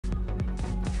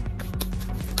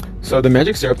So the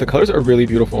magic syrup, the colors are really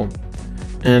beautiful.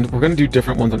 And we're gonna do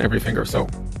different ones on every finger. So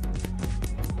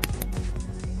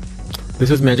this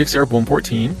is magic syrup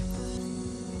 114.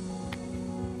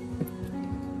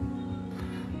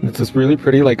 It's this really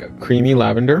pretty, like creamy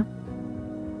lavender.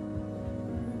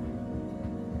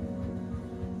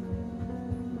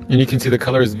 And you can see the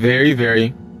color is very,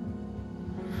 very...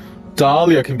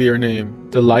 Dahlia can be her name.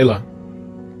 Delilah.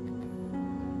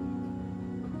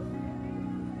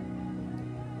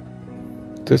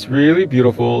 This really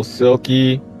beautiful,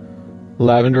 silky,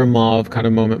 lavender mauve kind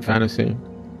of moment fantasy.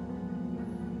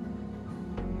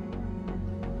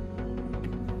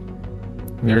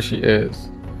 And there she is.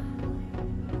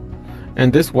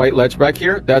 And this white ledge back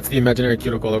here, that's the imaginary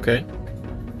cuticle, okay?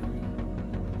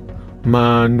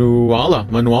 Manuela.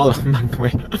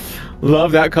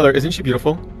 Love that color. Isn't she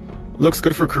beautiful? Looks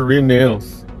good for Korean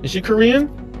nails. Is she Korean?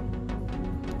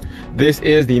 This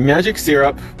is the Magic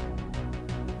Syrup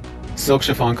Silk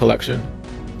Chiffon collection.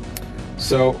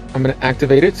 So I'm going to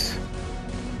activate it.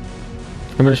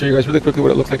 I'm going to show you guys really quickly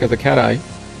what it looks like as a cat eye.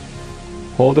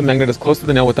 Hold the magnet as close to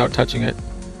the nail without touching it.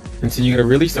 And so you get a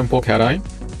really simple cat eye.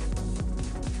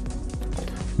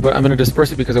 But I'm going to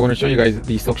disperse it because I want to show you guys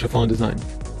the silk chiffon design.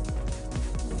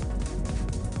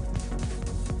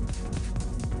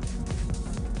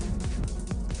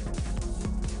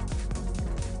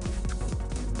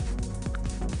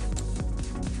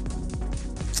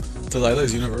 Delilah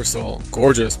is universal.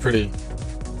 Gorgeous, pretty.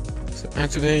 So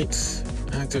activate,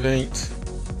 activate.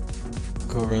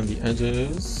 Go around the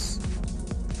edges.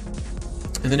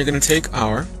 And then you're going to take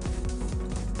our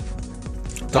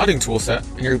dotting tool set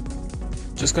and you're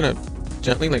just going to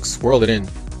gently like swirl it in.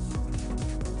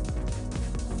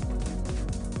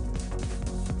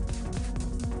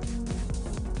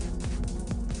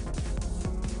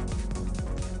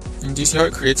 And do you see how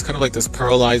it creates kind of like this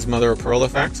pearlized mother of pearl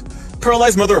effect?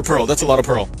 Pearlized mother of pearl, that's a lot of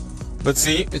pearl. But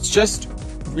see, it's just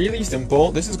really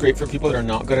simple. This is great for people that are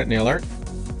not good at nail art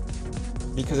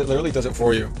because it literally does it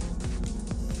for you.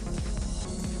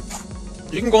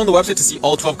 You can go on the website to see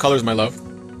all 12 colors, my love.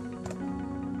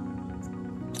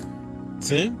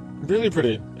 See? Really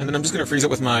pretty. And then I'm just going to freeze it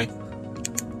with my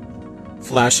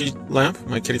flashy lamp,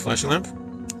 my kitty flashy lamp.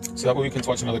 So that way we can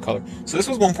swatch another color. So this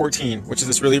was 114, which is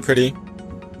this really pretty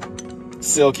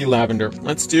silky lavender.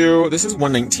 Let's do, this is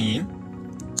 119.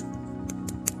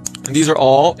 And these are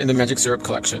all in the Magic Syrup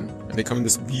collection. And they come in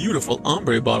this beautiful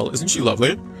ombre bottle. Isn't she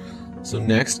lovely? So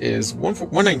next is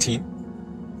 119.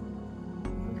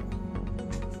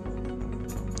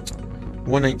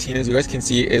 119, as you guys can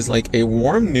see, is like a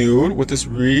warm nude with this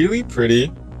really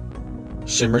pretty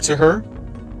shimmer to her.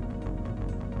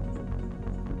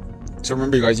 So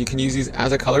remember, you guys, you can use these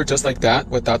as a color just like that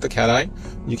without the cat eye.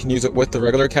 You can use it with the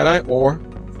regular cat eye or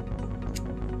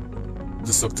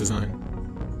the silk design.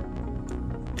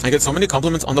 I get so many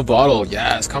compliments on the bottle.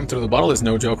 Yes, come through. The bottle is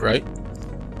no joke, right?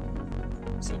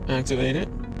 So activate it.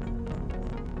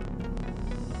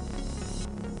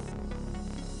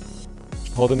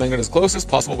 Hold the magnet as close as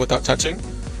possible without touching.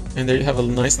 And there you have a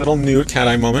nice little nude cat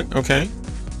eye moment, okay?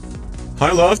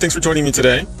 Hi, love. Thanks for joining me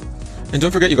today. And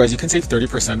don't forget, you guys, you can save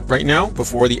 30% right now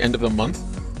before the end of the month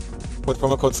with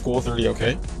promo code SCHOOL30,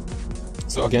 okay?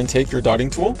 So again, take your dotting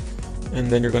tool, and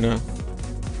then you're gonna...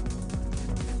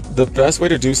 The best way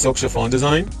to do silk chiffon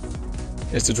design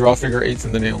is to draw figure eights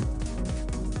in the nail.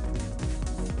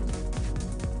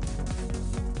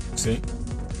 See?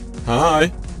 Hi!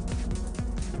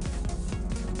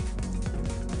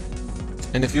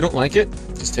 And if you don't like it,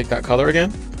 just take that color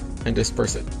again and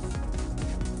disperse it.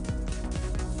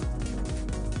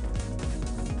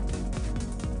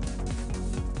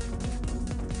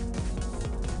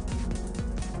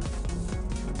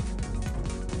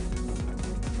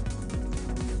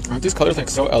 Aren't these colors like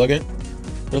so elegant?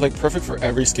 They're like perfect for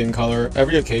every skin color,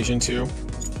 every occasion too.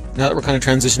 Now that we're kind of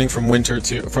transitioning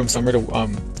from summer to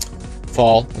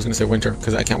fall, I was gonna say winter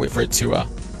because I can't wait for it to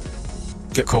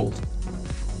get cold.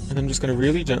 And I'm just gonna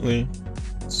really gently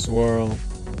swirl.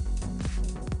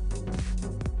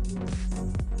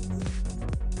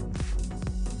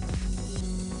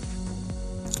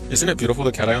 Isn't it beautiful,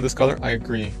 the cat eye on this color? I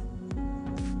agree.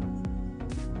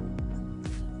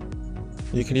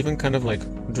 You can even kind of like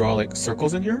draw like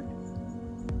circles in here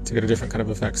to get a different kind of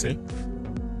effect, see?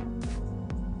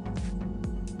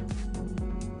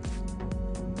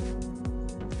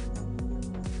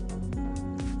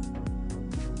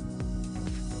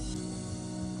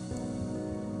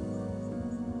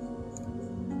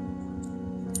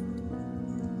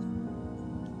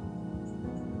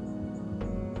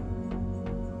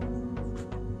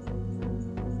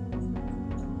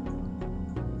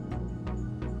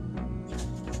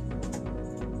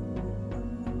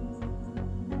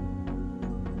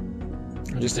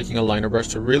 I'm just taking a liner brush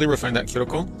to really refine that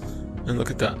cuticle. And look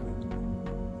at that.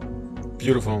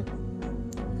 Beautiful.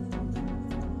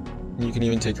 And you can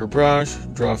even take your brush,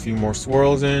 draw a few more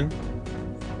swirls in. And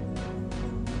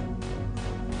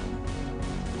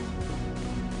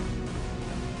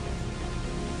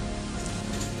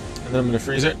then I'm going to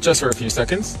freeze it just for a few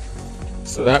seconds.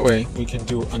 So that way we can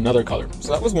do another color.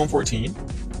 So that was 114.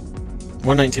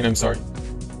 119, I'm sorry.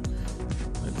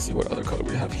 Let's see what other color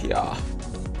we have here.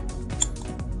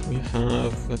 We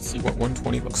have, let's see what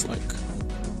 120 looks like.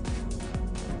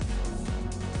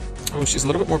 Oh, she's a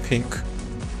little bit more pink.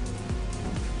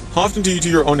 How often do you do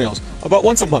your own nails? About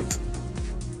once a month.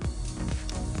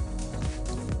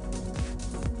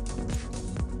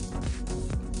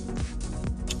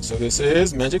 So this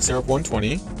is Magic Syrup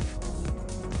 120.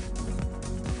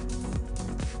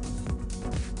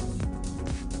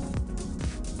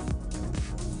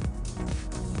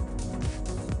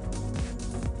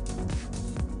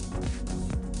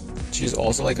 She's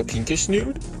also like a pinkish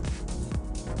nude.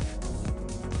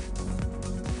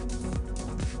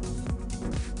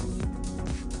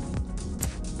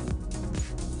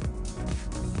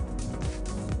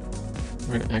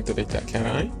 We're going to activate that cat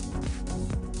eye.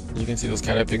 You can see those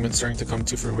cat eye pigments starting to come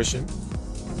to fruition.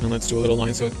 And let's do a little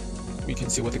line so we can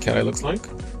see what the cat eye looks like.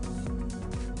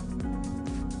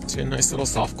 See a nice little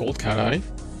soft gold cat eye. And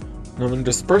I'm going to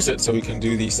disperse it so we can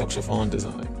do the silk chiffon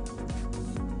design.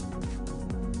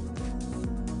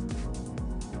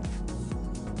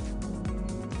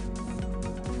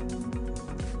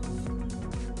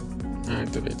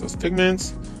 Activate those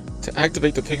pigments. To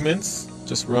activate the pigments,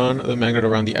 just run the magnet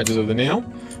around the edges of the nail,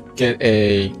 get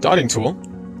a dotting tool,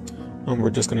 and we're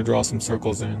just going to draw some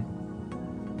circles in.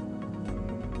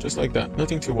 Just like that,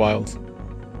 nothing too wild.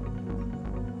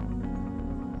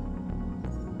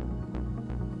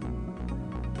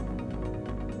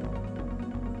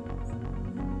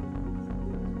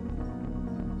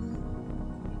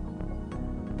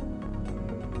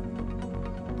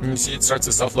 And you see it starts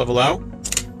to self-level out.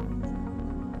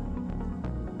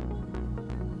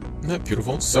 Isn't that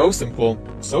beautiful? So simple,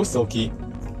 so silky.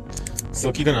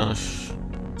 Silky ganache.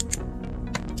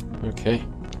 Okay.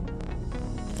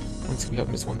 Once we have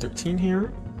Miss 113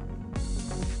 here.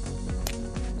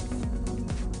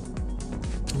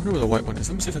 I wonder where the white one is.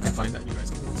 Let me see if I can find that, you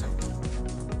guys. Give me 1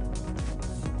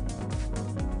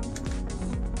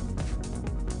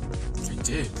 second. I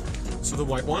did. So the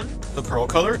white one, the pearl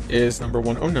color, is number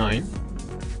 109.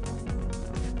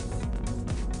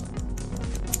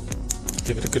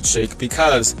 Give it a good shake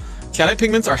because cat eye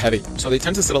pigments are heavy, so they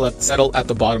tend to settle at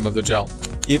the bottom of the gel.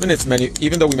 Even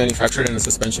though we manufacture it in a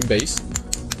suspension base,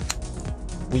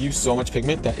 we use so much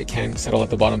pigment that it can settle at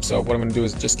the bottom. So what I'm going to do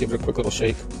is just give it a quick little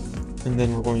shake, and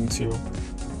then we're going to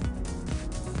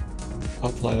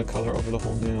apply the color over the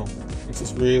whole nail. It's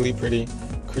this really pretty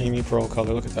creamy pearl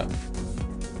color. Look at that.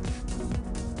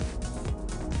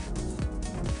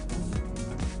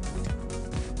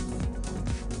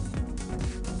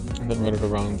 And then run it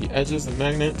around the edges of the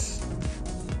magnet.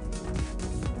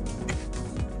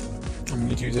 I'm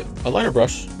going to use a liner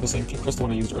brush, the same pink crystal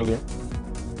one I used earlier.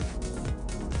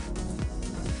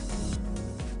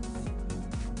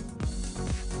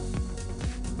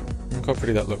 Look how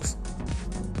pretty that looks.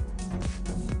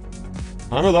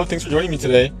 Hi, my love. Thanks for joining me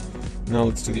today. Now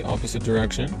let's do the opposite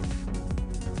direction.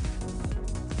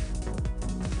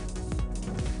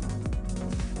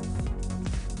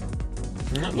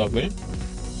 Isn't that lovely?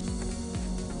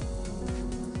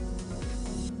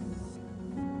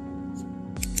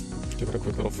 Give it a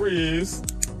quick little freeze.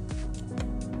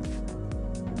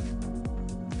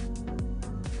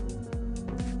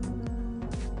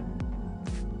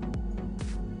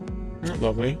 Isn't that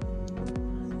lovely?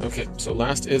 Okay, so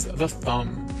last is the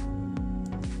thumb.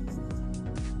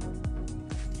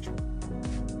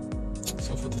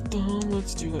 So for the thumb,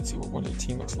 let's see what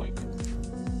 118 looks like.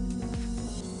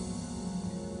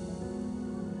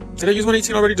 Did I use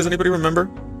 118 already? Does anybody remember?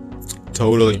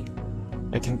 Totally.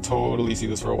 I can totally see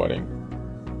this for a wedding.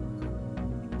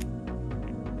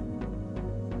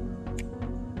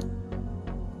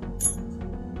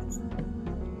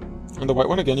 And the white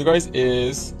one again, you guys,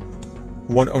 is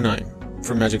 109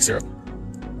 for Magic Syrup.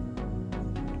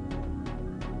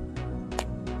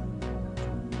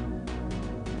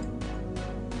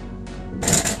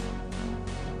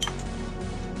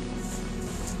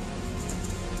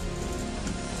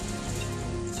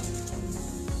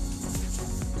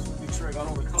 Make sure I got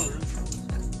all the colors.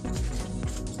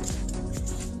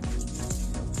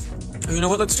 You know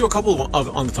what? Let's do a couple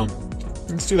on the thumb.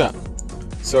 Let's do that.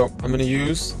 So I'm going to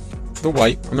use the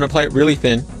white. I'm going to apply it really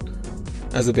thin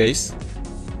as a base.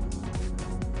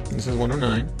 This is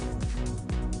 109.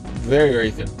 Very,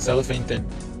 very thin. Cellophane thin.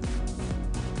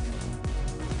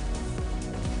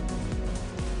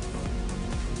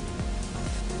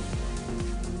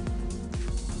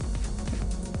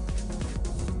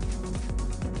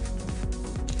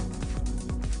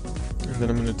 And then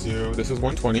I'm going to do, this is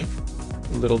 120.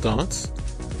 Little dots.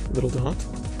 Little dot.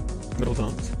 Little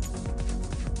dots.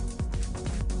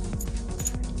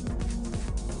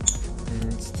 And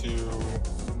let's do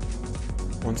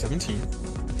 117.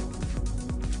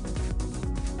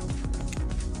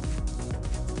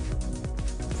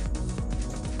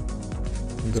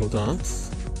 Little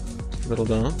dots, little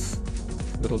dots,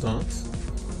 little dots.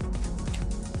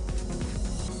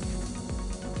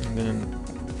 And then,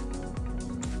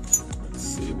 let's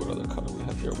see what other color we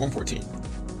have here. 114.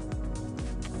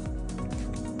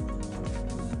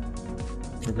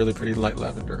 A really pretty light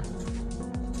lavender.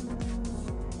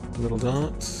 Little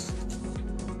dots,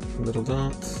 little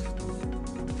dots,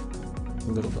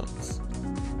 little dots.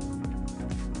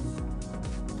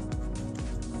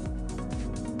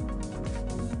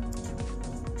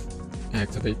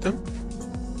 Activate them.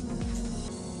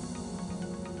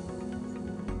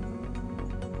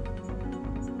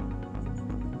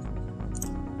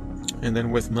 And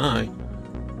then with my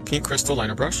pink crystal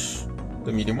liner brush,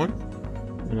 the medium one,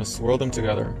 I'm going to swirl them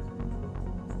together.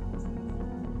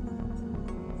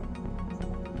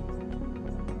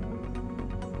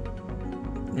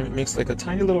 And it makes like a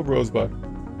tiny little rosebud.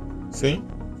 See?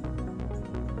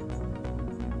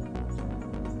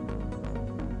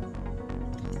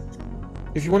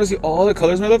 If you want to see all the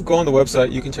colors, my love, go on the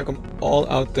website. You can check them all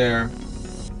out there.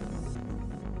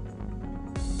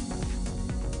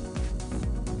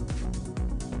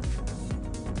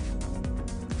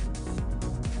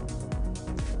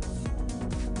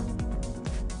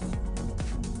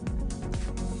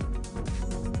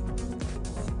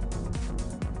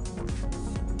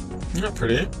 Isn't that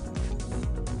pretty?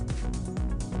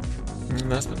 And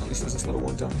last but not least, there's this little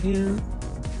one down here.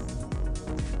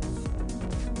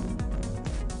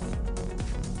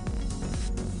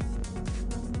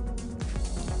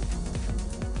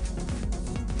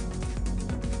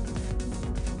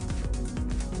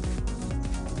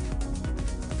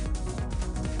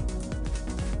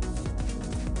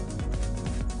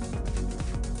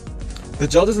 The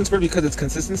gel doesn't spread because its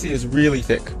consistency is really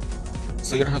thick.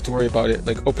 So you don't have to worry about it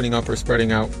like opening up or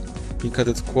spreading out because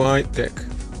it's quite thick.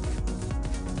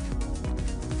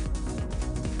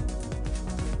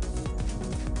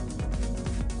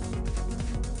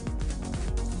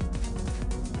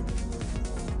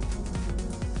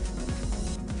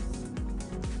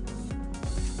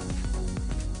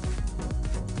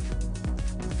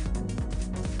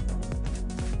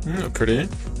 Pretty.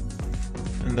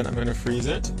 And then I'm going to freeze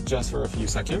it just for a few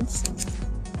seconds.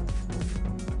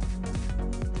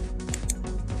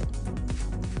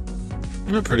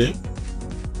 Isn't that pretty?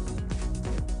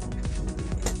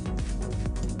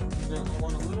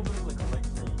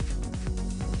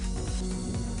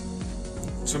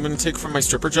 So I'm going to take from my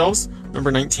stripper gels,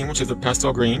 number 19, which is a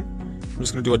pastel green. I'm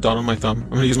just going to do a dot on my thumb. I'm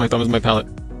going to use my thumb as my palette.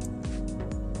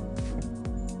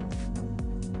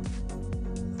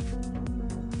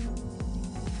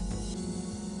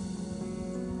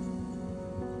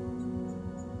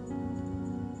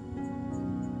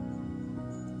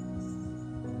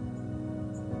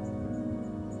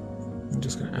 I'm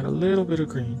just going to add a little bit of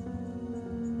green.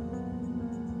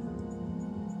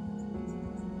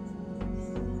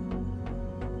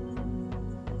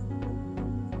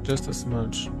 Just a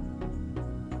smudge.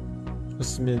 A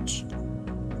smidge.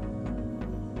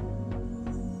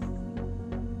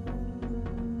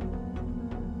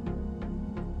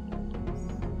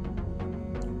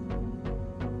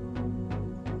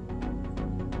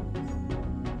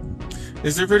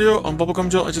 Is there a video on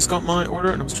bubblegum gel? I just got my order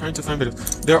and I was trying to find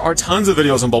videos. There are tons of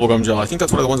videos on bubblegum gel. I think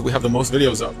that's one of the ones we have the most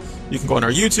videos of. You can go on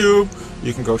our YouTube.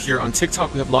 You can go here on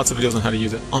TikTok. We have lots of videos on how to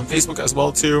use it. On Facebook as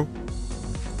well too.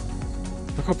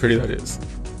 Look how pretty that is.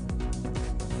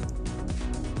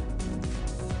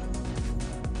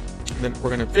 And then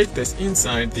we're going to bake this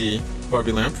inside the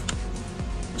Barbie lamp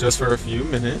just for a few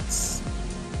minutes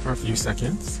or a few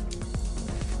seconds.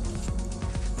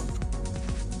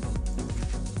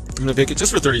 I'm going to bake it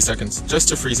just for 30 seconds, just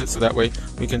to freeze it so that way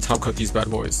we can top coat these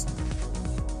bad boys.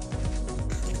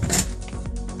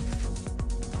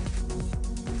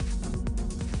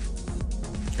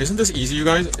 Isn't this easy, you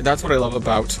guys? That's what I love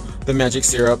about the Magic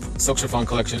Syrup Silk Chiffon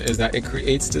collection, is that it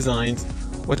creates designs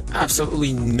with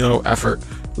absolutely no effort.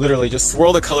 Literally, just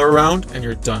swirl the color around and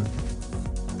you're done.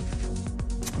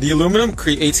 The aluminum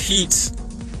creates heat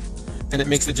and it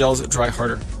makes the gels dry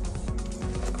harder.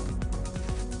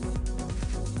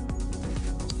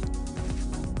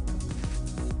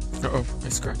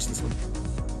 scratched this one.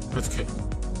 That's okay.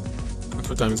 That's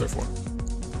what diamonds are for.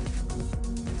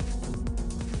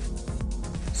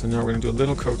 So now we're gonna do a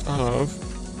little coat of...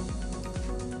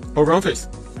 Oh, round face.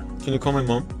 Can you call my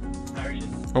mom?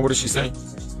 Oh, what did she say?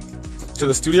 To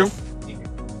the studio?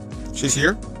 She's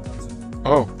here?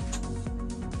 Oh.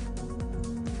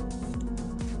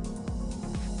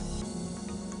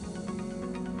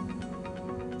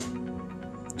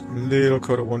 Little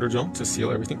coat of Wonder Gel to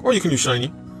seal everything. Or you can use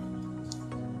shiny.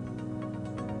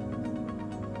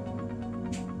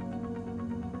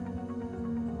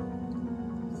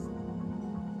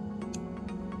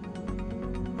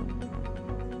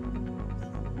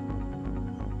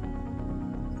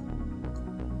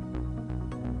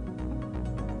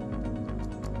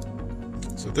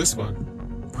 So this one,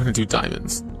 we're gonna do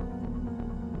diamonds.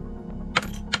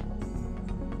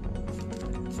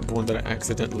 The one that I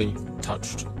accidentally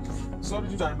touched. So to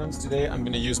do diamonds today, I'm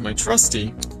gonna use my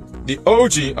trusty, the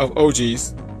OG of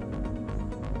OGs,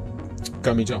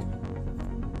 gummy gel.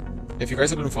 If you guys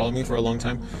have been following me for a long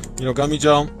time, you know gummy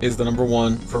gel is the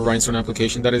 #1 for rhinestone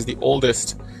application. That is the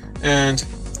oldest and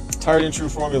tried and true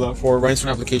formula for rhinestone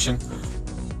application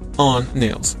on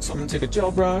nails. So I'm gonna take a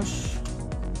gel brush.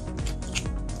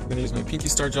 I'm gonna use my Pinky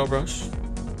Star gel brush.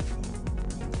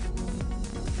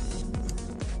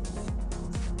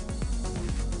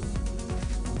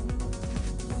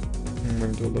 And we're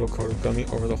gonna do a little coat of gummy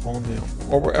over the whole nail,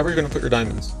 or wherever you're gonna put your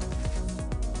diamonds.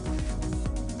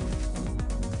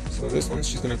 So this one,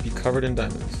 she's gonna be covered in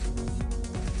diamonds.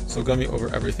 So gummy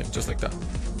over everything, just like that.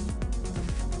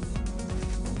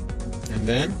 And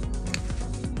then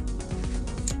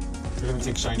you're gonna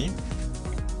take shiny.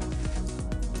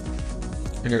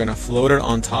 And you're gonna float it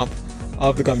on top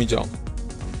of the gummy gel,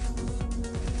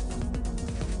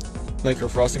 like you're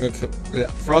frosting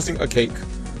a cake.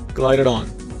 Glide it on,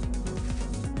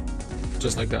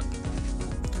 just like that.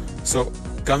 So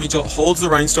gummy gel holds the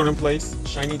rhinestone in place.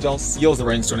 Shiny gel seals the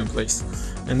rhinestone in place.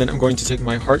 And then I'm going to take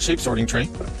my heart-shaped sorting tray.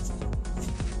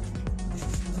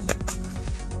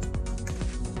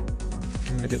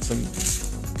 I'm gonna get some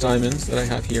diamonds that I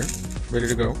have here, ready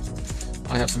to go.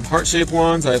 I have some heart-shaped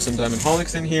ones, I have some diamond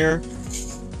holics in here.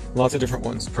 Lots of different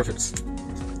ones, perfect.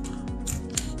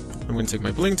 I'm going to take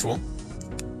my bling tool.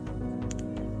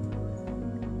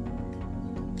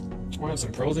 Oh, I have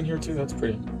some pearls in here too, that's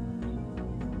pretty.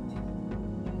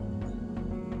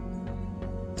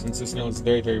 Since this nail is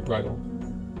very, very brittle.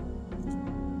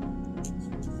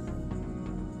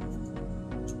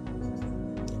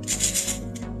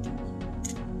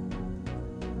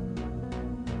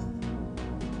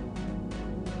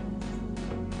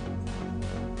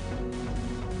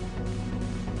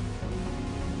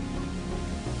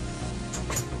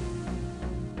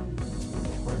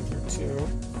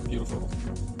 Beautiful.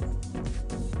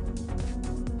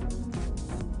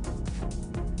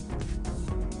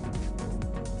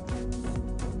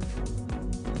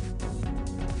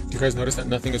 Do you guys notice that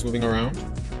nothing is moving around?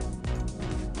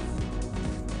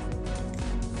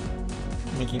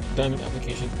 Making diamond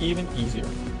application even easier.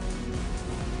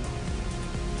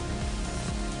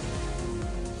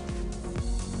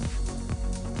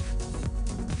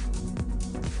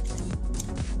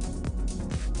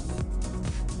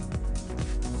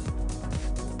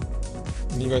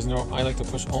 And you guys know I like to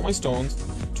push all my stones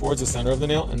towards the center of the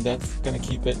nail, and that's going to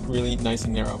keep it really nice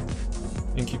and narrow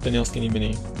and keep the nail skinny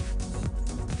mini.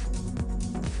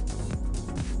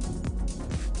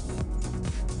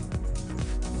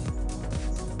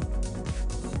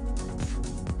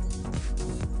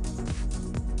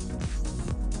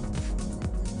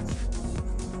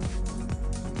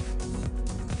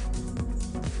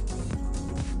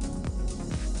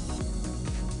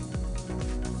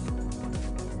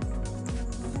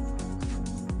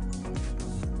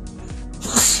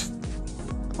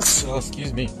 Oh,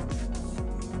 excuse me.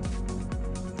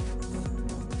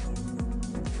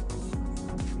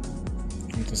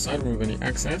 On the side, remove any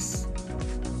excess.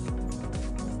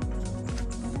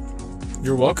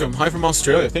 You're welcome. Hi from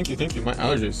Australia. Thank you, thank you. My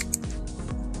allergies.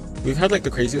 We've had like the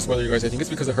craziest weather, you guys. I think it's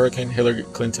because of Hurricane Hillary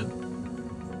Clinton.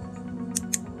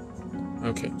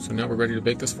 Okay, so now we're ready to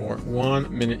bake this for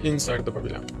 1 minute inside of the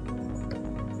barbie lamp.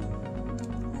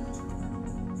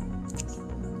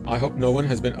 I hope no one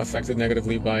has been affected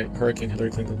negatively by Hurricane Hillary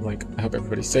Clinton. Like, I hope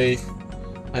everybody's safe.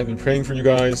 I've been praying for you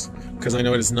guys, because I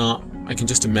know it is not. I can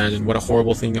just imagine what a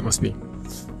horrible thing it must be.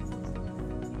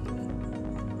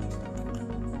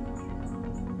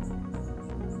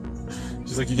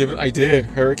 Just like you give it, I did.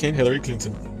 Hurricane Hillary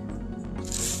Clinton.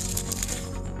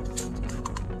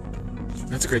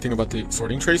 That's a great thing about the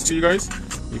sorting trays too, you guys.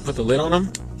 You put the lid on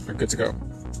them, they're good to go.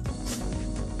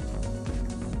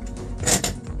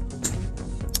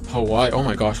 Hawaii, oh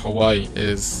my gosh, Hawaii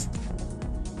is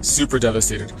super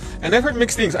devastated. And I've heard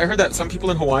mixed things. I heard that some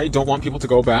people in Hawaii don't want people to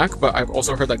go back, but I've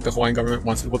also heard like the Hawaiian government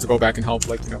wants people to go back and help,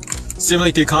 like, you know,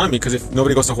 stimulate the economy, because if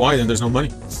nobody goes to Hawaii, then there's no money.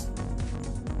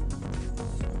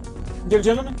 Dear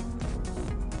gentlemen,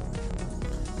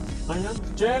 I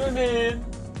am gentlemen.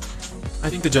 I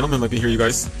think the gentleman might be here, you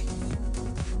guys.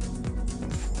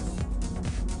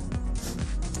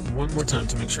 One more time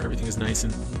to make sure everything is nice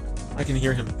and I can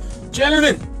hear him.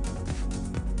 Gentlemen!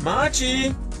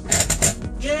 Machi!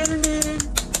 Gentlemen!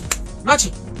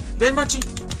 Machi! Ben Machi!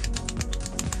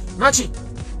 Machi!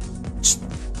 Shh.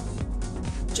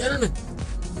 Gentlemen!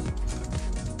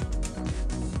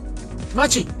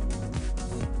 Machi!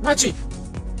 Machi!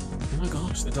 Oh my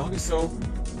gosh, the dog is so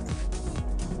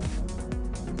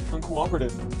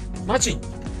uncooperative. Machi!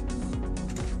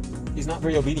 He's not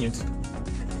very obedient.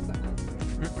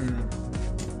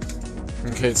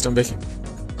 Okay, it's done baking.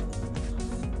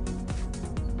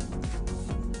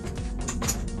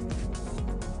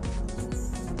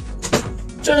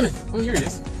 Gentlemen! Oh, here he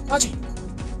is. Machi!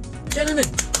 Gentlemen!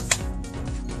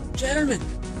 Gentlemen!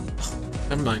 Oh,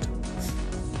 never mind.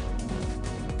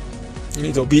 He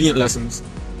needs obedient lessons.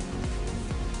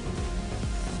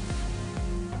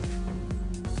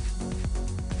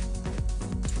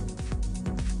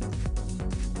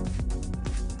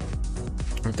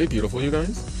 Aren't they beautiful, you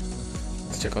guys?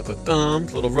 Let's check out the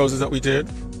thumbs, little roses that we did.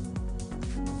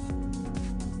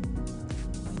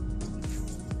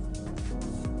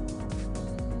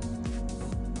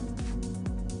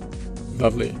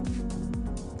 Lovely.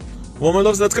 Well, my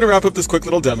loves, that's going to wrap up this quick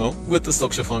little demo with the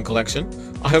silk chiffon collection.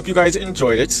 I hope you guys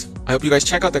enjoyed it. I hope you guys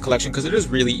check out the collection because it is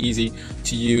really easy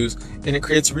to use and it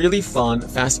creates really fun,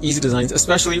 fast, easy designs,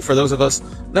 especially for those of us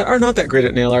that are not that great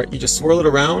at nail art. You just swirl it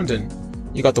around and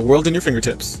you got the world in your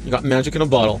fingertips. You got magic in a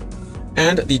bottle.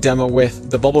 And the demo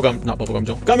with the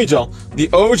gummy gel, the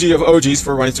OG of OGs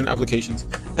for rhinestone applications.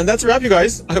 And that's a wrap, you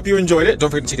guys. I hope you enjoyed it. Don't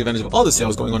forget to take advantage of all the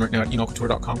sales going on right now at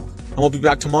enocouture.com. And we'll be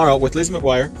back tomorrow with Liz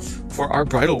McGuire for our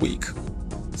bridal week.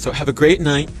 So have a great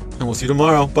night, and we'll see you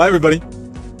tomorrow. Bye, everybody.